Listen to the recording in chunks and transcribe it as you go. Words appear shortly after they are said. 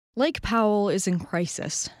Lake Powell is in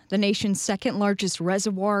crisis. The nation's second largest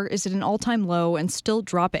reservoir is at an all-time low and still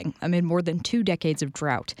dropping amid more than 2 decades of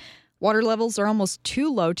drought. Water levels are almost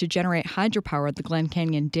too low to generate hydropower at the Glen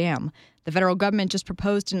Canyon Dam. The federal government just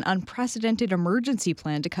proposed an unprecedented emergency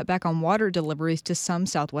plan to cut back on water deliveries to some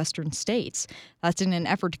southwestern states. That's in an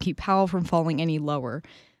effort to keep Powell from falling any lower.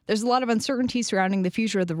 There's a lot of uncertainty surrounding the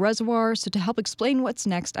future of the reservoir, so to help explain what's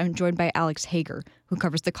next, I'm joined by Alex Hager, who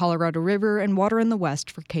covers the Colorado River and water in the West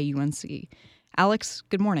for KUNC. Alex,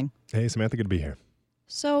 good morning. Hey, Samantha, good to be here.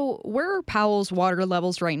 So, where are Powell's water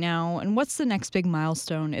levels right now, and what's the next big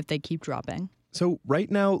milestone if they keep dropping? So right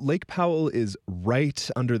now, Lake Powell is right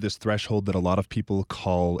under this threshold that a lot of people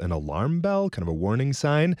call an alarm bell, kind of a warning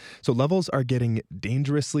sign. So levels are getting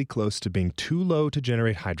dangerously close to being too low to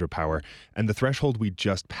generate hydropower. And the threshold we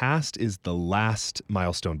just passed is the last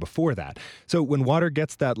milestone before that. So when water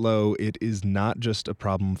gets that low, it is not just a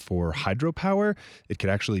problem for hydropower. It could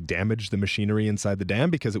actually damage the machinery inside the dam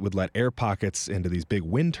because it would let air pockets into these big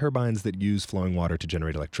wind turbines that use flowing water to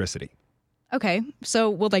generate electricity. Okay, so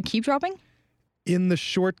will they keep dropping? In the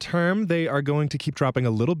short term, they are going to keep dropping a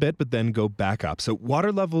little bit, but then go back up. So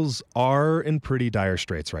water levels are in pretty dire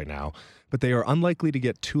straits right now, but they are unlikely to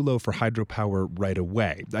get too low for hydropower right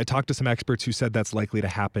away. I talked to some experts who said that's likely to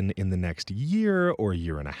happen in the next year or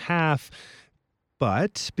year and a half.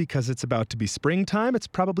 But because it's about to be springtime, it's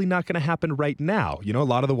probably not going to happen right now. You know, a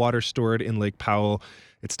lot of the water stored in Lake Powell,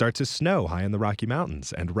 it starts to snow high in the Rocky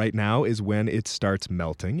Mountains. And right now is when it starts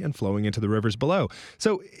melting and flowing into the rivers below.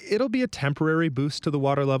 So it'll be a temporary boost to the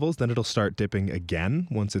water levels. Then it'll start dipping again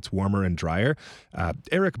once it's warmer and drier.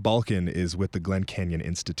 Eric Balkin is with the Glen Canyon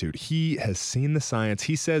Institute. He has seen the science.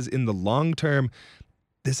 He says in the long term,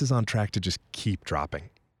 this is on track to just keep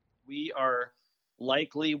dropping. We are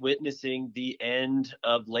likely witnessing the end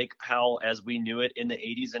of Lake Powell as we knew it in the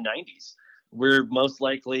 80s and 90s. We're most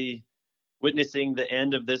likely witnessing the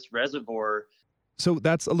end of this reservoir. So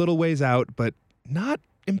that's a little ways out, but not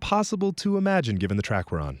impossible to imagine given the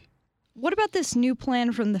track we're on. What about this new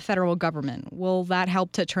plan from the federal government? Will that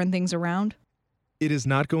help to turn things around? It is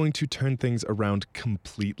not going to turn things around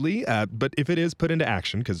completely, but if it is put into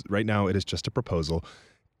action, because right now it is just a proposal,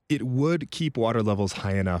 it would keep water levels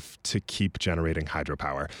high enough to keep generating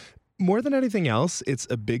hydropower. More than anything else, it's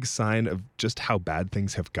a big sign of just how bad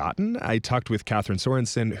things have gotten. I talked with Catherine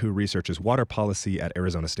Sorensen, who researches water policy at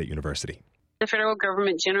Arizona State University. The federal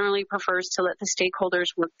government generally prefers to let the stakeholders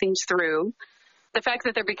work things through. The fact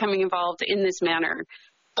that they're becoming involved in this manner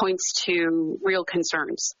points to real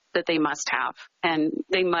concerns that they must have, and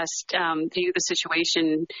they must view the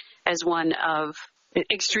situation as one of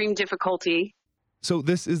extreme difficulty. So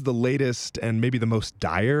this is the latest and maybe the most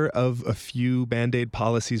dire of a few Band-Aid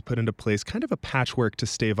policies put into place, kind of a patchwork to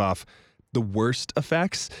stave off the worst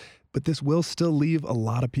effects. But this will still leave a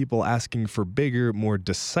lot of people asking for bigger, more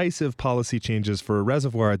decisive policy changes for a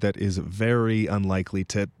reservoir that is very unlikely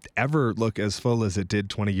to ever look as full as it did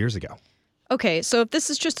 20 years ago. Okay, so if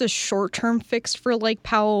this is just a short-term fix for Lake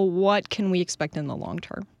Powell, what can we expect in the long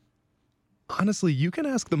term? Honestly, you can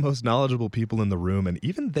ask the most knowledgeable people in the room, and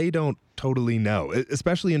even they don't totally know,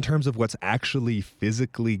 especially in terms of what's actually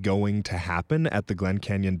physically going to happen at the Glen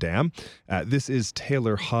Canyon Dam. This is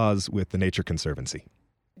Taylor Hawes with the Nature Conservancy.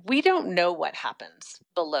 We don't know what happens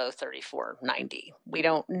below 3490. We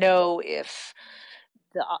don't know if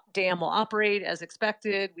the dam will operate as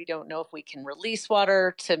expected. We don't know if we can release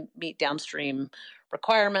water to meet downstream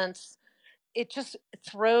requirements. It just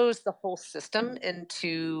throws the whole system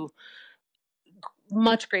into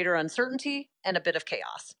much greater uncertainty and a bit of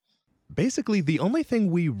chaos. Basically, the only thing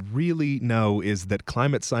we really know is that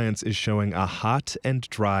climate science is showing a hot and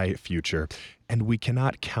dry future, and we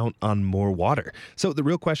cannot count on more water. So the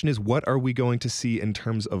real question is, what are we going to see in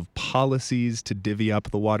terms of policies to divvy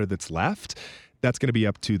up the water that's left? That's going to be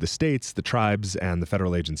up to the states, the tribes, and the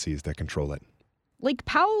federal agencies that control it. Lake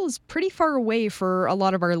Powell is pretty far away for a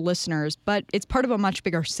lot of our listeners, but it's part of a much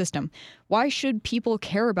bigger system. Why should people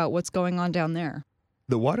care about what's going on down there?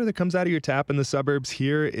 The water that comes out of your tap in the suburbs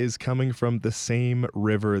here is coming from the same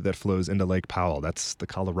river that flows into Lake Powell. That's the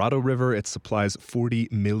Colorado River. It supplies 40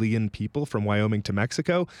 million people from Wyoming to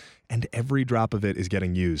Mexico, and every drop of it is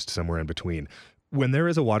getting used somewhere in between. When there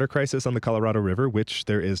is a water crisis on the Colorado River, which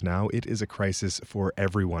there is now, it is a crisis for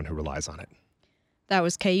everyone who relies on it. That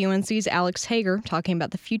was KUNC's Alex Hager talking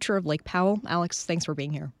about the future of Lake Powell. Alex, thanks for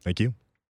being here. Thank you.